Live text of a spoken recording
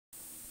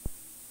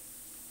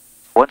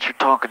Once you're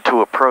talking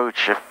to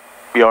approach, if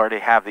you already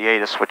have the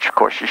ATIS, which of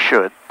course you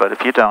should, but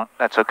if you don't,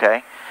 that's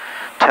okay.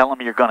 Tell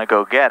them you're going to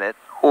go get it,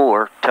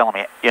 or tell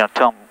them,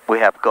 tell them we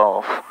have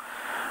golf.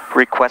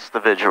 Request the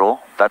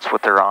visual. That's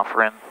what they're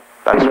offering.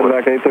 That's what.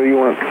 Back 83, you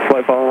want to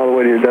fly following all the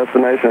way to your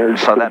destination? Or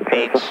so that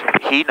means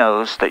he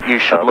knows that you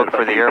should look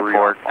for the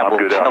airport, and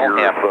we'll tell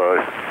him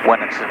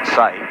when it's in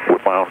sight,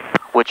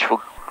 which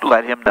will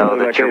let him know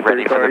that you're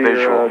ready for the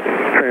visual.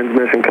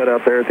 Transmission cut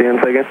out there at the end,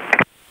 second.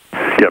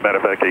 Yeah, matter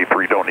of fact,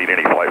 A3 don't need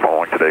any flight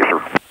following today,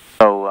 sir.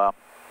 So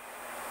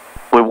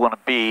we want to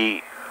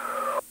be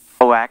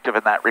proactive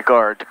in that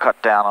regard to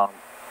cut down on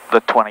the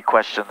 20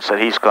 questions that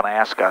he's going to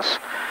ask us.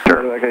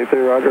 Sure.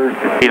 Roger.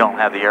 You don't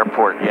have the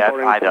airport yet,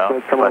 I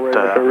don't, but...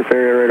 service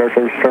area, radar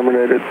service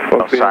terminated.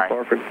 Sorry.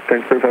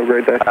 Thanks, Bruce, have a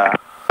great day.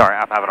 Sorry,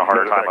 I'm having a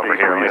harder time over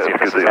here. Let me see if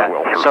this is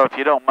on. So if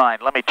you don't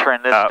mind, let me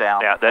turn this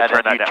down. Yeah,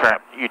 turn that down.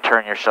 You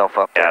turn yourself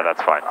up there. Yeah,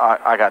 that's fine.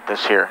 I got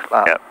this here.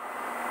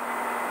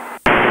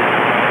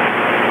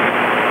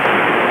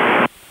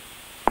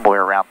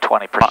 Somewhere around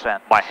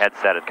 20%. My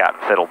headset had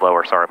gotten fiddled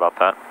lower, sorry about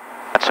that.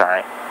 That's all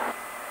right.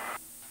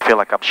 I feel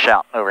like I'm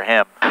shouting over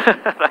him.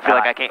 I feel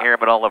like I can't hear him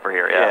at all over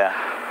here, yeah.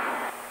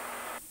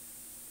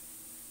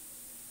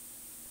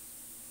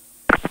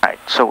 Alright,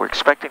 so we're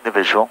expecting the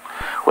visual.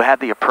 We had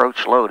the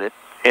approach loaded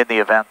in the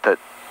event that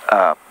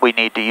we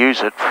need to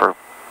use it for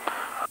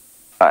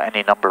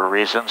any number of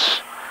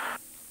reasons.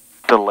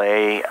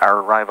 Delay our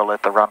arrival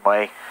at the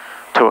runway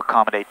to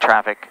accommodate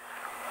traffic.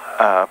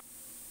 But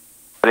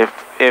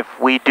if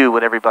we do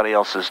what everybody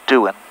else is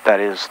doing, that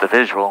is the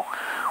visual,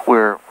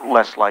 we're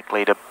less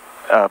likely to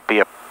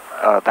be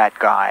that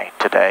guy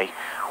today.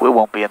 We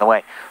won't be in the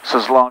way. So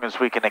as long as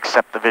we can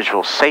accept the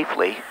visual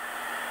safely,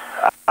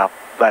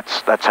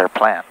 that's our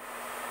plan.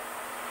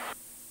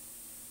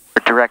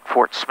 We're direct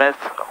Fort Smith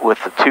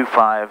with the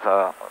 25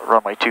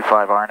 runway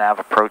 25 RNAV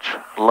approach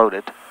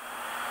loaded,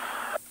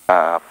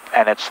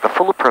 and it's the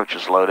full approach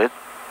is loaded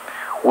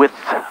with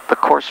the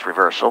course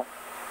reversal,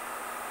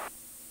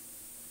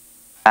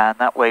 and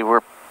that way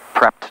we're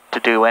prepped to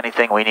do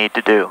anything we need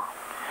to do.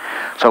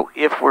 So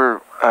if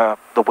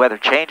the weather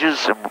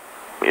changes, and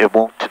it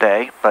won't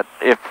today, but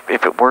if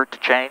it were to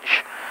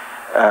change,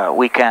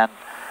 we can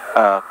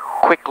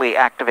quickly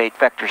activate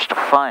vectors to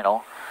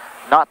final,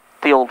 not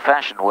the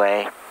old-fashioned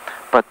way,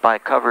 but by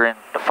covering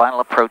the final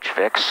approach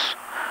fix,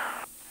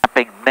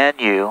 tapping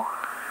menu,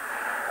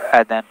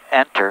 and then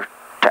enter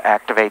to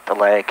activate the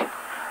leg,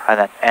 and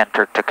then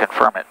enter to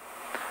confirm it.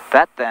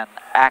 That then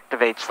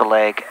activates the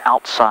leg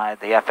outside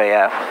the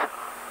FAF.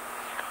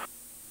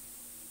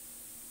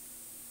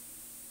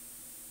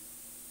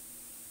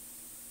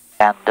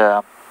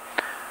 And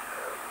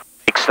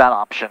makes that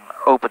option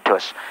open to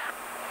us.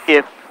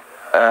 If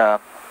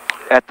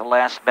at the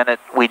last minute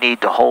we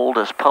need to hold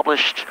as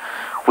published,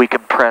 we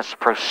can press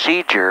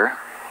procedure,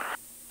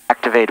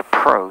 activate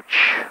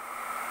approach,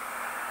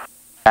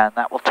 and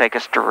that will take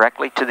us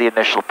directly to the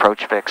initial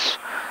approach fix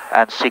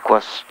and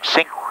sequence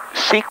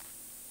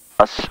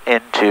us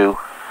into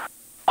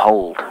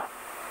hold.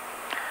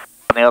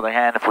 On the other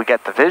hand, if we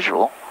get the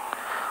visual,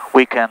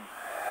 we can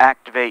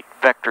activate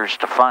vectors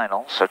to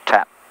final, so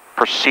tap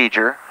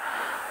procedure,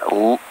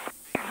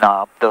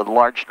 knob, the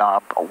large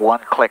knob, one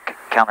click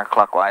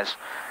counterclockwise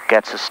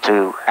gets us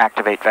to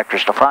activate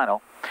vectors to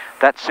final.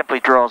 That simply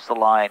draws the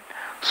line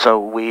so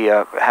we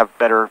have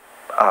better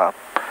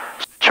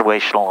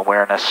situational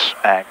awareness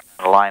and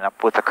line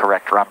up with the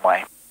correct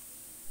runway.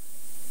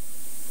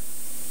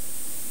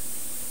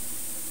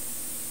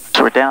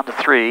 So we're down to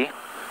 3,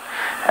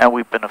 and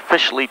we've been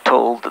officially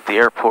told that the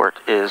airport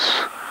is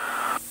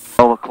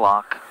 12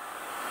 o'clock,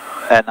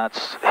 and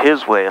that's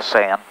his way of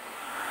saying,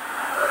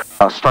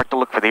 start to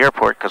look for the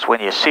airport, because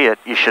when you see it,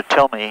 you should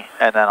tell me,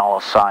 and then I'll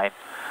assign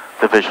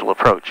the visual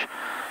approach.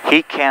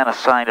 He can't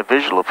assign a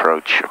visual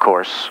approach, of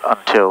course,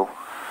 until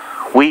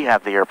we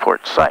have the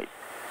airport site,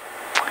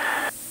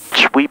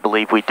 which we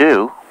believe we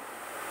do.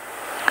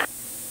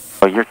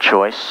 So your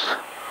choice.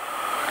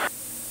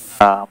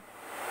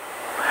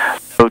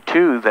 So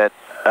too that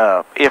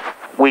if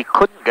we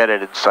couldn't get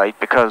it in sight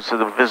because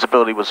the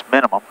visibility was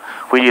minimum,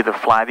 we'd either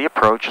fly the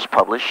approach as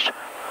published,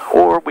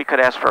 or we could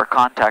ask for a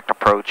contact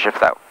approach if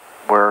that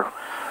were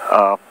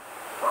a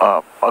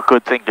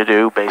good thing to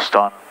do based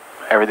on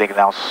everything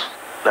else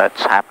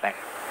that's happening.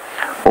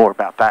 More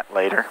about that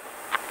later.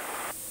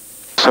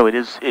 So it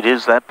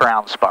is that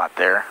brown spot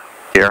there.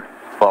 Here,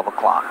 12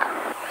 o'clock.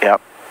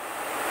 Yep.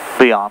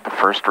 Beyond the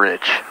first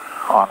ridge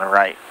on the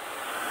right.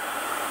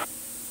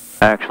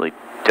 I actually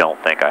don't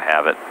think I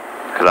have it,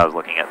 because I was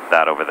looking at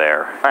that over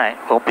there. All right,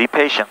 well, be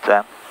patient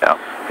then. Yeah.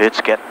 It's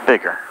getting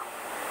bigger.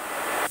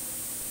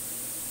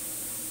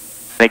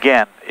 And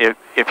again,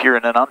 if you're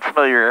in an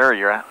unfamiliar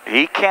area,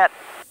 he can't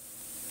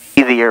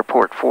see the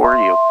airport for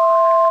you.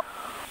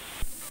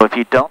 So if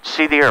you don't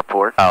see the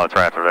airport... Oh, it's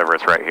right after whatever,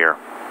 it's right here.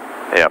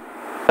 Yep.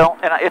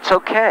 And it's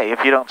okay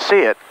if you don't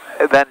see it.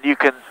 Then you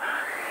can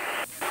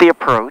the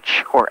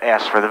approach or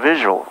ask for the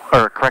visual,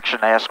 or correction,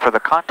 ask for the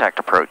contact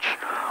approach,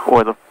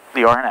 or the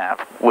RNAV,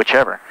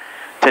 whichever.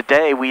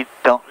 today we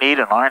don't need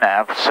an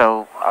RNAV,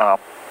 so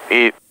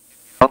if you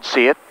don't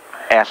see it,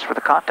 ask for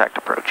the contact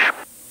approach.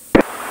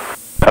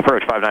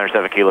 Approach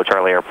 597 Kilo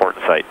Charlie Airport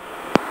in sight.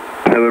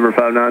 November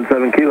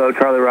 597 Kilo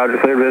Charlie, Roger,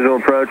 clear visual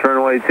approach,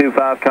 runway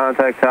 25,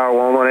 contact tower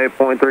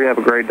 118.3. Have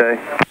a great day.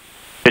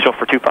 Visual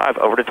for 25,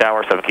 over to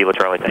tower, 7 Kilo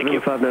Charlie, thank you.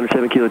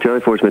 597 Kilo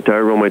Charlie, Fort Smith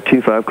Tower, runway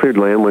 25, cleared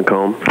land, wind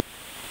calm.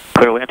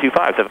 Clear land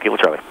 25, 7 Kilo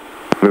Charlie.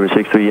 November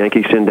 63 Yankee,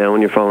 extend down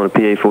when you're following a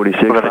PA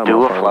 46. We're going to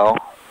do a flow.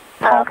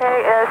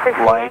 Okay,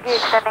 63 Yankee,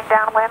 extending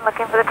downwind,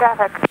 looking for the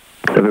traffic.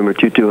 November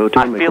 22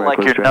 Hotel. I feel like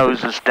your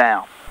nose is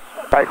down.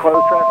 Right,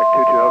 close traffic,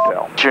 22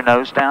 Hotel. Is your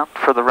nose down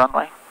for the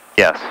runway?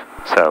 Yes,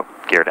 so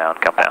gear down,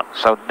 come down.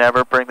 So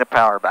never bring the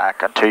power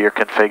back until you're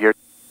configured.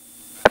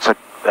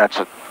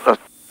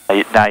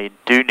 Now you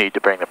do need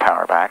to bring the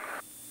power back.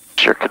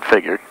 You're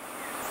configured.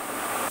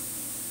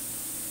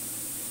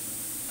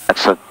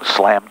 That's a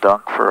slam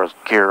dunk for a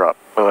gear up.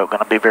 We're going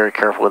to be very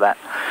careful with that.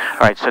 All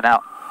right, so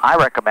now I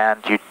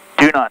recommend you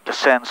do not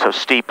descend so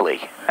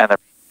steeply. And the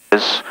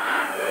is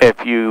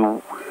if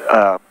you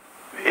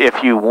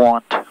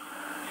want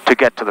to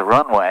get to the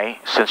runway,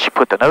 since you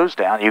put the nose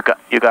down, you got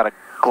to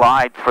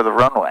glide for the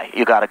runway.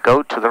 You got to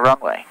go to the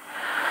runway.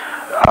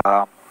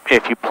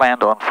 If you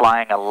planned on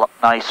flying a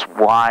nice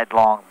wide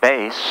long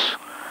base,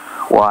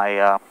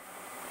 why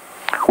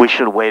we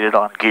should have waited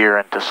on gear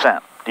and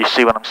descent. Do you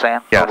see what I'm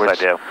saying? Yes, I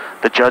do.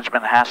 The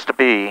judgment has to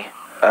be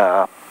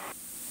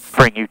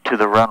bring you to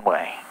the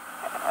runway.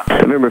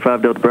 November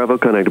 5 Delta Bravo,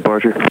 contact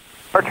departure.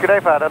 Arch, good day,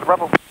 5 Delta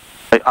Bravo.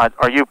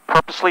 Are you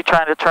purposely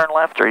trying to turn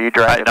left, or are you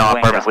driving? No,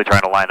 I'm purposely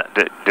trying to line up,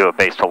 do a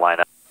base to line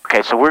up.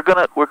 Okay, so we're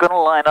gonna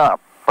line up,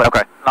 but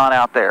okay, not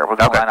out there. We're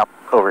gonna line up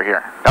over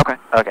here. Okay.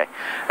 Okay.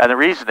 And the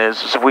reason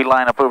is if we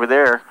line up over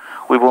there,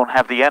 we won't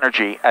have the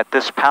energy at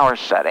this power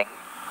setting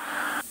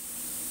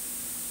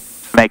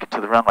to make it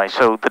to the runway.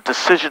 So the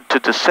decision to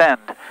descend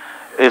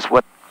is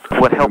what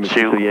helps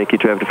you. Yankee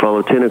traffic to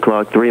follow 10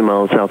 o'clock, 3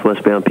 miles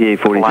southwestbound, PA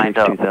 46,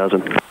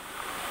 2000.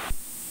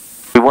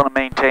 We want to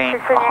maintain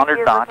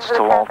 100 knots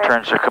till all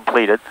turns are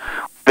completed.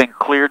 Been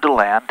cleared to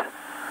land.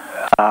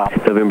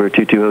 November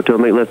 22 Hotel,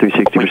 make left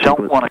 360 we for don't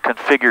sequence. want to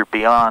configure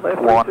beyond Left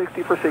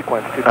 360 for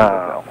sequence, 22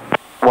 Hotel.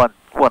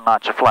 one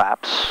notch of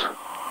flaps.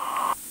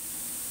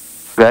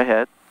 Go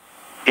ahead,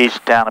 ease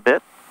it down a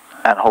bit,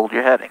 and hold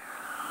your heading.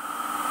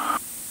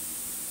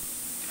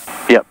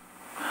 Yep.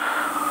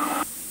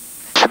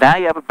 So now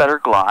you have a better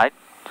glide.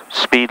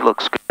 Speed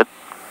looks good.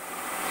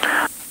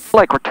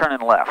 Like we're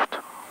turning left.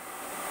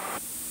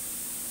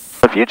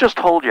 If you just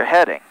hold your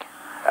heading,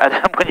 and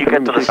then when you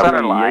get to the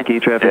center line, Yankee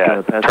traffic,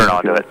 turn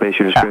onto it. Base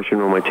your discretion,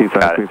 runway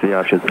 25, clear for the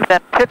option. then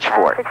pitch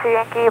for it. 60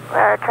 Yankee,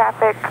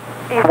 traffic.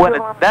 When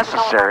it's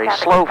necessary,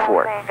 slow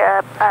for it.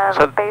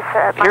 So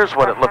here's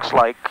what it looks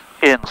like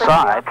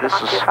inside. This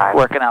is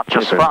working out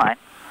just fine.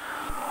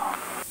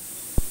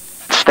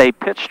 Stay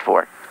pitched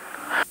for it.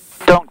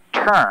 Don't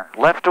turn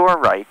left or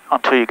right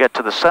until you get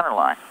to the center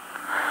line.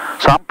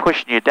 So I'm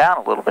pushing you down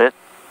a little bit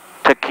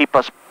to keep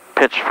us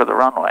pitched for the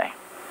runway.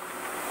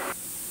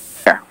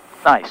 There,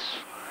 nice.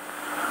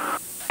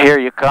 Here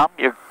you come.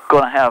 You're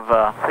going to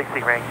have 60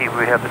 Yankee,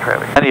 we have the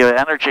traffic. plenty of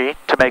energy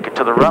to make it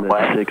to the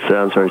runway.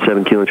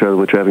 7 Kilo Charlie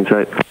with traffic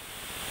site.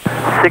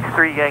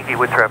 63 Yankee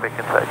with traffic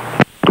in sight.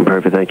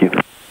 Perfect, thank you.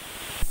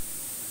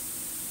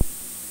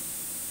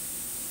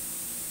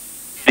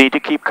 You need to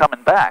keep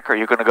coming back or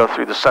you're going to go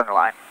through the center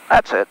line.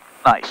 That's it.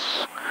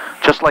 Nice.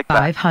 Just like that.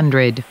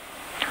 500.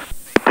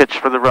 Pitch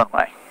for the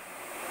runway.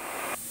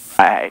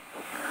 All right.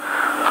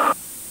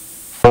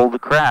 Hold the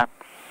crap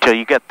till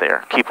you get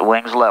there. Keep the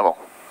wings level.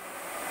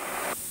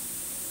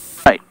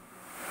 Right.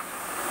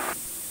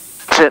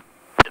 That's it.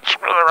 Pitch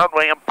for the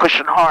runway. I'm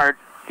pushing hard.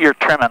 You're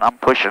trimming. I'm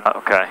pushing.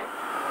 Okay.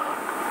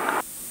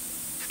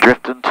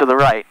 Drifting to the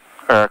right.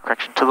 Or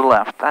correction, to the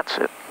left. That's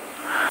it.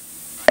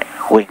 Okay.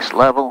 Wings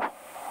level.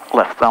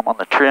 Left thumb on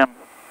the trim.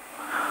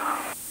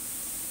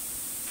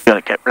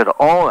 Going to get rid of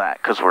all that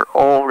because we're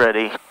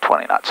already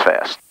 20 knots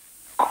fast.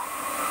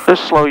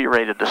 Just slow your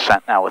rate of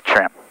descent now with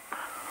trim.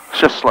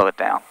 Just slow it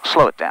down.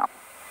 Slow it down.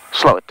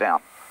 Slow it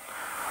down.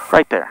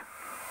 Right there.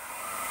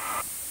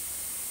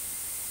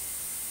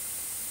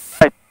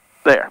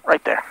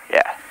 Right there.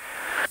 Yeah.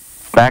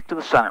 Back to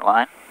the center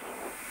line.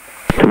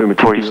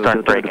 Before you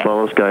start braking.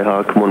 Follow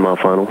Skyhawk, 1 mile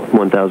final,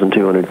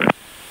 1,200.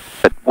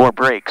 But more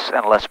brakes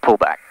and less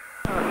pullback.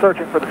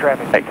 Searching for the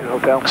traffic, 22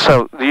 Hotel.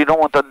 So you don't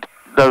want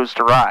those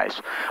to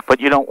rise, but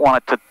you don't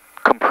want it to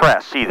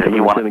compress either.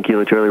 You want 7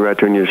 Kilo Charlie, right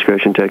turn your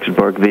discretion, Texas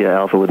Park via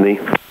Alpha with me.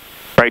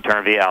 Right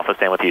turn via Alpha,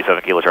 stand with you,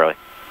 7 Kilo Charlie.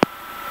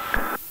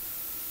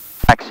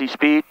 taxi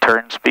speed,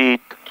 turn speed,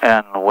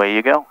 and away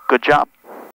you go. Good job.